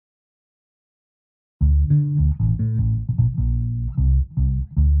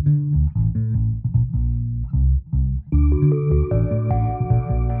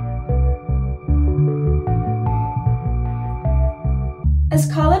As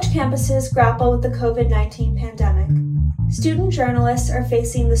college campuses grapple with the COVID-19 pandemic, student journalists are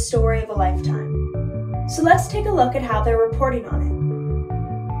facing the story of a lifetime. So let's take a look at how they're reporting on it.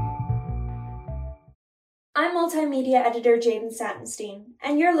 I'm multimedia editor Jaden Sattenstein,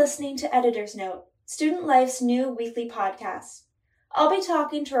 and you're listening to Editor's Note, Student Life's new weekly podcast. I'll be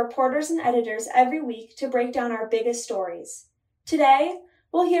talking to reporters and editors every week to break down our biggest stories. Today,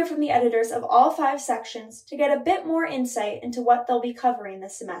 we'll hear from the editors of all 5 sections to get a bit more insight into what they'll be covering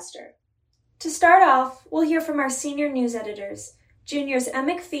this semester. To start off, we'll hear from our senior news editors, juniors Em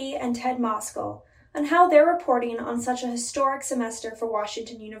McPhee and Ted Moskal, on how they're reporting on such a historic semester for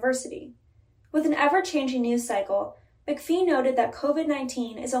Washington University. With an ever-changing news cycle, McPhee noted that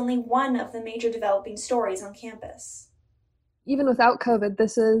COVID-19 is only one of the major developing stories on campus. Even without COVID,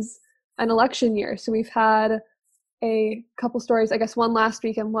 this is an election year, so we've had a couple stories, I guess one last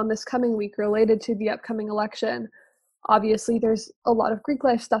week and one this coming week related to the upcoming election. Obviously, there's a lot of Greek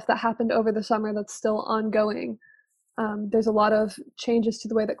life stuff that happened over the summer that's still ongoing. There's a lot of changes to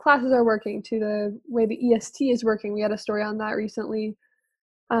the way that classes are working, to the way the EST is working. We had a story on that recently.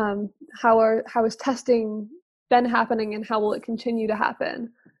 How is testing been happening and how will it continue to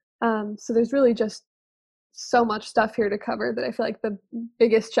happen? So there's really just so much stuff here to cover that I feel like the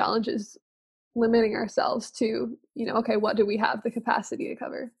biggest challenge is limiting ourselves to, okay, what do we have the capacity to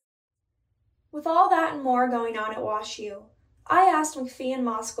cover? With all that and more going on at WashU, I asked McPhee and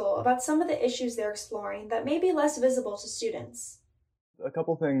Moskal about some of the issues they're exploring that may be less visible to students. A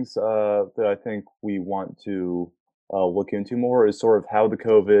couple things that I think we want to look into more is sort of how the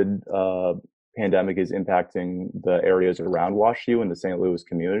COVID pandemic is impacting the areas around WashU and the St. Louis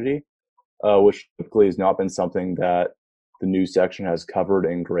community, which typically has not been something that the news section has covered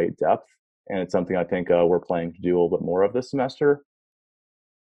in great depth. And it's something I think we're planning to do a little bit more of this semester.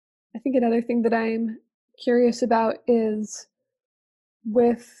 I think another thing that I'm curious about is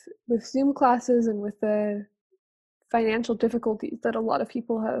with Zoom classes and with the financial difficulties that a lot of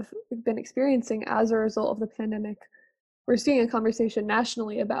people have been experiencing as a result of the pandemic, we're seeing a conversation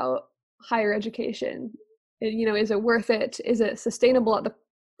nationally about higher education. Is it worth it? Is it sustainable at the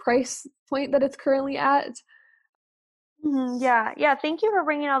price point that it's currently at? Yeah. Thank you for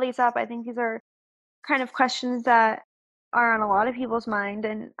bringing all these up. I think these are kind of questions that are on a lot of people's mind.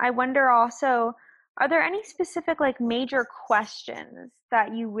 And I wonder also, are there any specific major questions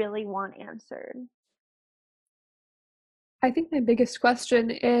that you really want answered? I think my biggest question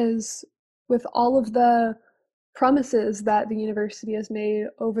is, with all of the promises that the university has made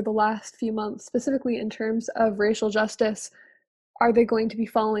over the last few months, specifically in terms of racial justice, are they going to be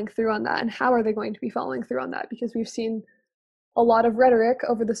following through on that? And how are they going to be following through on that? Because we've seen a lot of rhetoric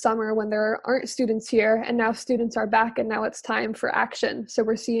over the summer when there aren't students here, and now students are back, and now it's time for action. So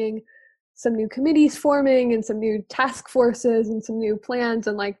we're seeing some new committees forming and some new task forces and some new plans,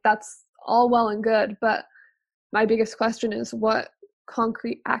 and that's all well and good. But my biggest question is, what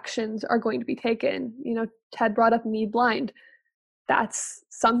concrete actions are going to be taken? Ted brought up Need Blind. That's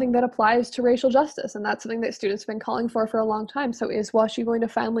something that applies to racial justice, and that's something that students have been calling for a long time. So is WashU going to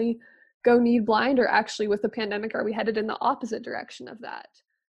finally go need blind, or actually with the pandemic, are we headed in the opposite direction of that?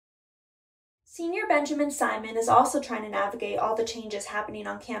 Senior Benjamin Simon is also trying to navigate all the changes happening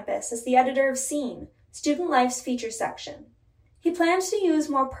on campus as the editor of Scene, Student Life's feature section. He plans to use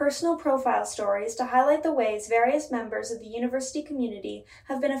more personal profile stories to highlight the ways various members of the university community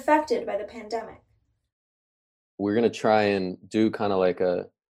have been affected by the pandemic. We're going to try and do kind of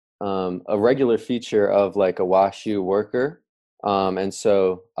a regular feature of a WashU worker. And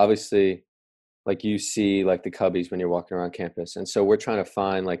so obviously you see the Cubbies when you're walking around campus. And so we're trying to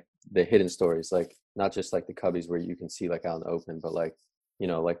find the hidden stories, not just the Cubbies where you can see out in the open, but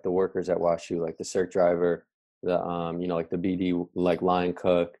the workers at WashU, the circ driver, the the BD line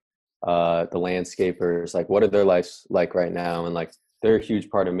cook, the landscapers, what are their lives like right now? And they're a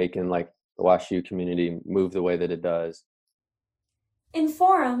huge part of making the WashU community move the way that it does. In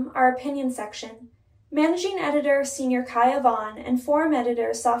Forum, our opinion section, managing editor senior Kaya Vaughn and Forum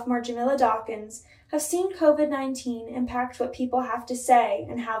editor sophomore Jamila Dawkins have seen COVID-19 impact what people have to say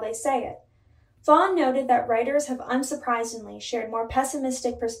and how they say it. Vaughn noted that writers have unsurprisingly shared more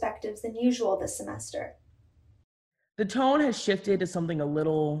pessimistic perspectives than usual this semester. The tone has shifted to something a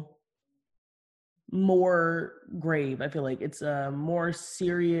little more grave. I feel like it's more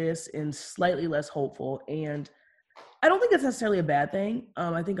serious and slightly less hopeful. And I don't think that's necessarily a bad thing.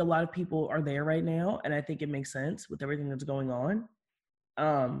 I think a lot of people are there right now, and I think it makes sense with everything that's going on.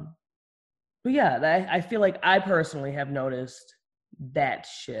 But yeah, I feel like I personally have noticed that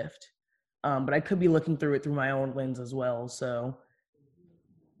shift. But I could be looking through it through my own lens as well. So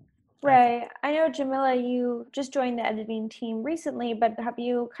Right. I know, Jamila, you just joined the editing team recently, but have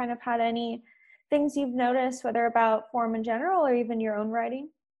you kind of had any things you've noticed, whether about form in general or even your own writing?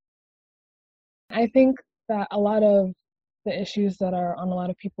 I think that a lot of the issues that are on a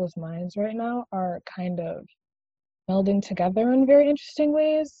lot of people's minds right now are kind of melding together in very interesting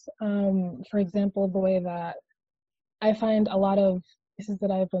ways. For example, the way that I find a lot of pieces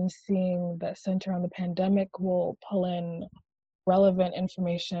that I've been seeing that center on the pandemic will pull in relevant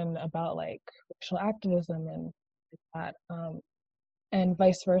information about like racial activism and that, and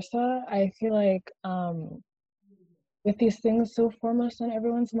vice versa. I feel like with these things so foremost on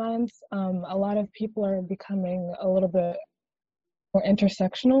everyone's minds, a lot of people are becoming a little bit more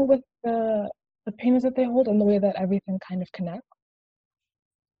intersectional with the pains that they hold and the way that everything kind of connects.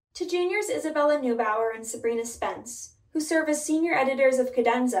 To juniors Isabella Neubauer and Sabrina Spence, who serve as senior editors of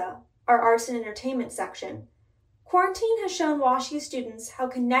Cadenza, our arts and entertainment section, quarantine has shown WashU students how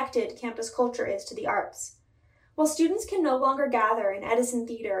connected campus culture is to the arts. While students can no longer gather in Edison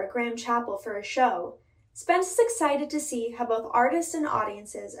Theater or Graham Chapel for a show, Spence is excited to see how both artists and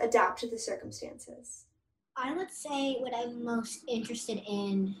audiences adapt to the circumstances. I would say what I'm most interested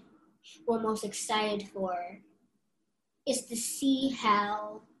in, or most excited for, is to see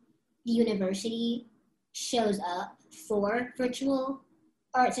how the university shows up for virtual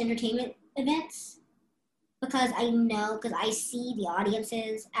arts entertainment events. Because I see the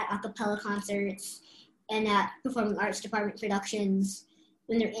audiences at a cappella concerts and at performing arts department productions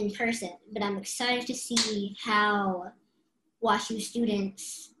when they're in person. But I'm excited to see how WashU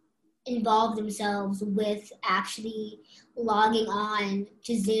students involve themselves with actually logging on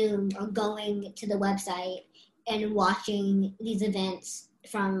to Zoom or going to the website and watching these events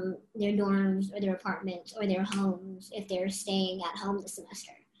from their dorms or their apartments or their homes if they're staying at home this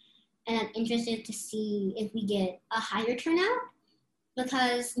semester. And I'm interested to see if we get a higher turnout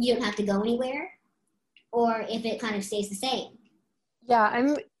because you don't have to go anywhere, or if it kind of stays the same.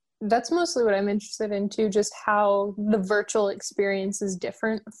 Yeah, that's mostly what I'm interested in too, just how the virtual experience is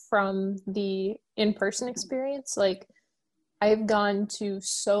different from the in-person experience. Like, I've gone to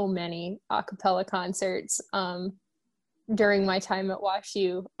so many a cappella concerts during my time at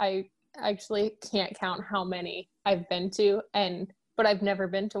WashU. I actually can't count how many I've been to, but I've never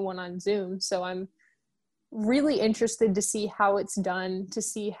been to one on Zoom. So I'm really interested to see how it's done, to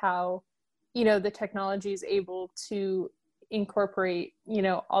see how, the technology is able to incorporate,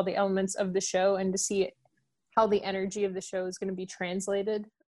 all the elements of the show, and to see how the energy of the show is going to be translated.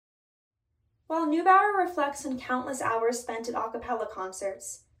 While Neubauer reflects on countless hours spent at a cappella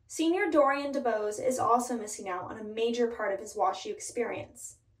concerts, senior Dorian DeBose is also missing out on a major part of his WashU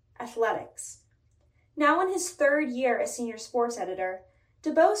experience: athletics. Now in his third year as senior sports editor,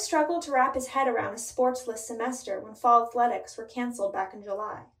 DeBose struggled to wrap his head around a sports-less semester when fall athletics were canceled back in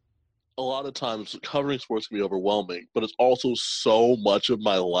July. A lot of times covering sports can be overwhelming, but it's also so much of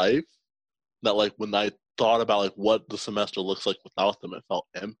my life that like when I thought about like what the semester looks like without them, it felt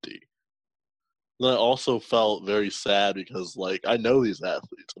empty. And I also felt very sad because like I know these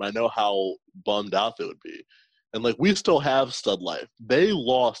athletes and I know how bummed out they would be. And like we still have Stud Life. They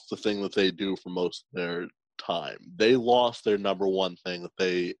lost the thing that they do for most of their time. They lost their number one thing that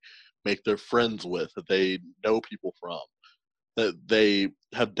they make their friends with, that they know people from, that they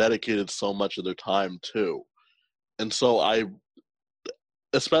have dedicated so much of their time to. And so I,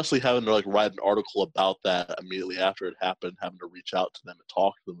 especially having to like write an article about that immediately after it happened, having to reach out to them and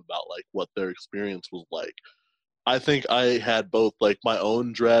talk to them about like what their experience was like. I think I had both like my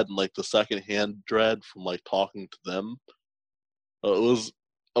own dread and like the secondhand dread from like talking to them. It was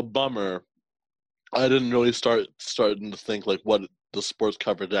a bummer. I didn't really starting to think like what the sports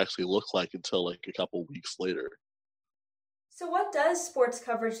coverage actually looked like until like a couple weeks later. So what does sports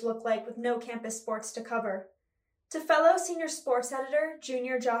coverage look like with no campus sports to cover? To fellow senior sports editor,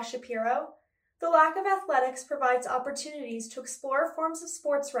 junior Josh Shapiro, the lack of athletics provides opportunities to explore forms of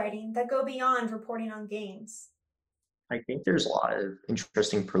sports writing that go beyond reporting on games. I think there's a lot of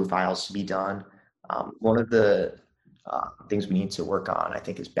interesting profiles to be done. One of the things we need to work on, I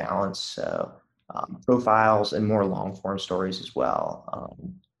think, is balance. So profiles and more long form stories as well.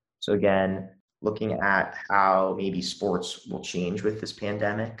 So again, looking at how maybe sports will change with this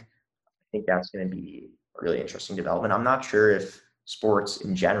pandemic, I think that's going to be a really interesting development. I'm not sure if sports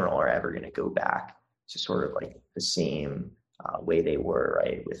in general are ever going to go back to sort of like the same way they were,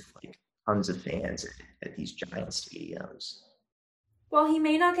 right? With like tons of fans at these giant stadiums. While he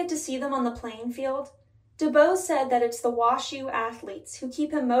may not get to see them on the playing field, DuBose said that it's the WashU athletes who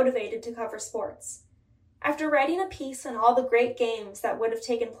keep him motivated to cover sports. After writing a piece on all the great games that would have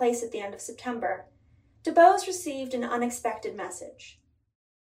taken place at the end of September, DuBose received an unexpected message.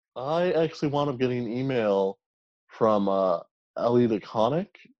 I actually wound up getting an email from Ellie DeConnick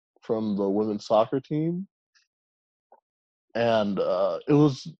from the women's soccer team. And it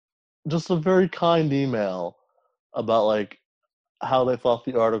was just a very kind email about like how they thought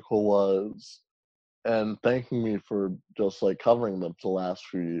the article was and thanking me for just like covering them for the last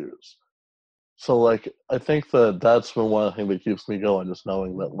few years. So like I think that's been one of the things that keeps me going, just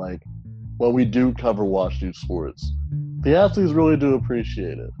knowing that like when we do cover WashU sports, the athletes really do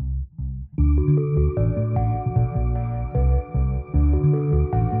appreciate it.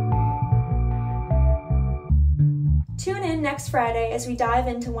 Tune in next Friday as we dive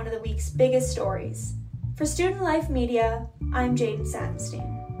into one of the week's biggest stories. For Student Life Media, I'm Jaden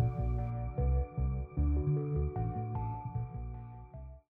Satinstein.